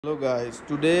Hello guys,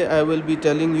 today I will be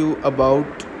telling you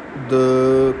about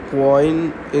the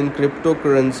coin in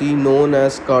cryptocurrency known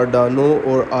as Cardano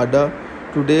or ADA.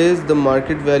 Today's the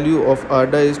market value of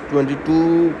ADA is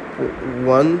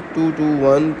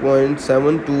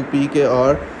 22,122.72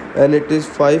 PKR and it is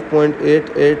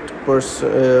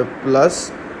 5.88% plus,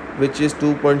 which is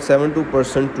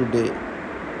 2.72% today.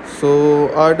 So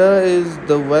ADA is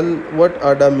what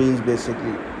ADA means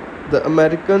basically. The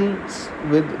Americans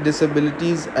with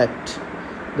Disabilities Act.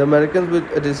 The Americans with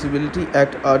Disability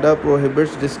Act ADA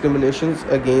prohibits discriminations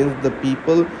against the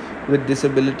people with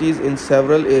disabilities in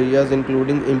several areas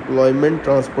including employment,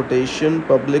 transportation,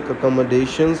 public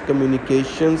accommodations,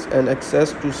 communications and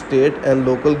access to state and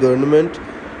local government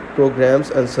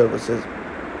programs and services.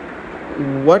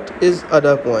 What is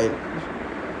ADA coin?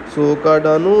 So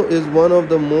Cardano is one of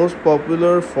the most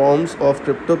popular forms of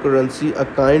cryptocurrency, a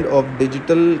kind of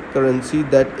digital currency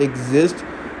that exists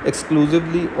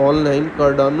exclusively online.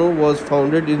 Cardano was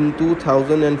founded in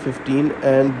 2015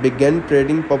 and began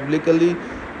trading publicly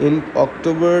in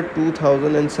October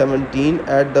 2017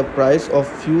 at the price of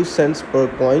few cents per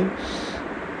coin.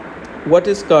 What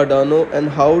is Cardano and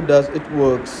how does it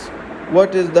works?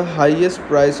 What is the highest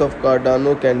price of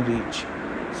Cardano can reach?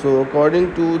 So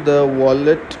according to the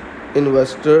wallet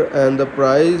investor, and the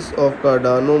price of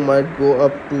Cardano might go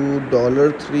up to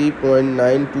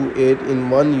 $3.928 in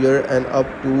 1 year and up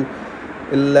to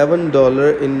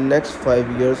 $11 in next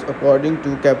 5 years according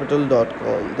to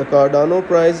capital.com. The Cardano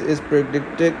price is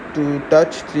predicted to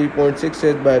touch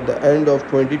 3.68 by the end of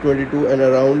 2022 and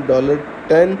around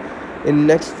 $10 in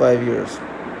next 5 years.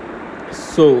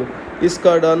 So is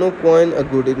Cardano coin a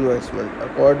good investment?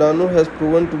 Cardano has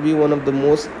proven to be one of the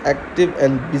most active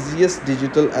and busiest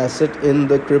digital asset in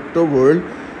the crypto world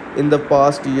in the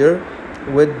past year.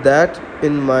 With that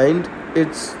in mind,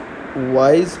 it's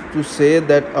wise to say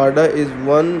that ADA is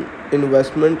one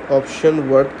investment option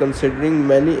worth considering.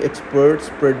 Many experts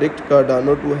predict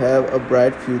Cardano to have a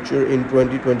bright future in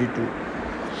 2022.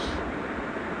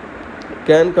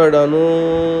 Can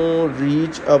Cardano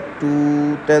reach up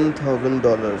to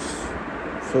 $10,000?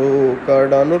 So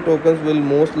Cardano tokens will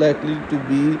most likely to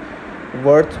be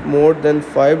worth more than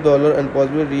 $5 and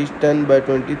possibly reach 10 by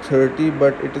 2030,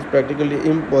 but it is practically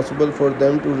impossible for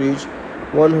them to reach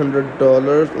 $100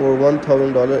 or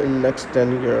 $1,000 in next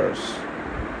 10 years.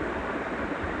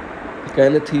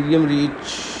 Can Ethereum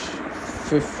reach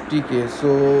 50k?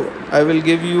 So I will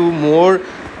give you more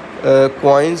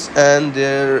coins and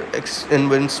their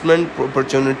investment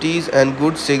opportunities and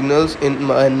good signals in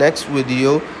my next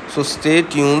video. So stay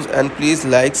tuned and please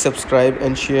like, subscribe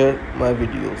and share my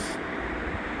videos.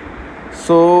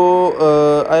 So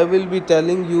I will be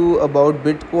telling you about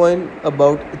Bitcoin,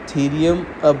 about Ethereum,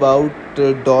 about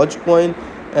Dogecoin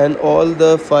and all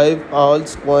the 5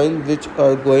 altcoins which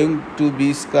are going to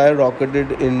be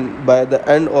skyrocketed in by the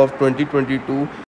end of 2022.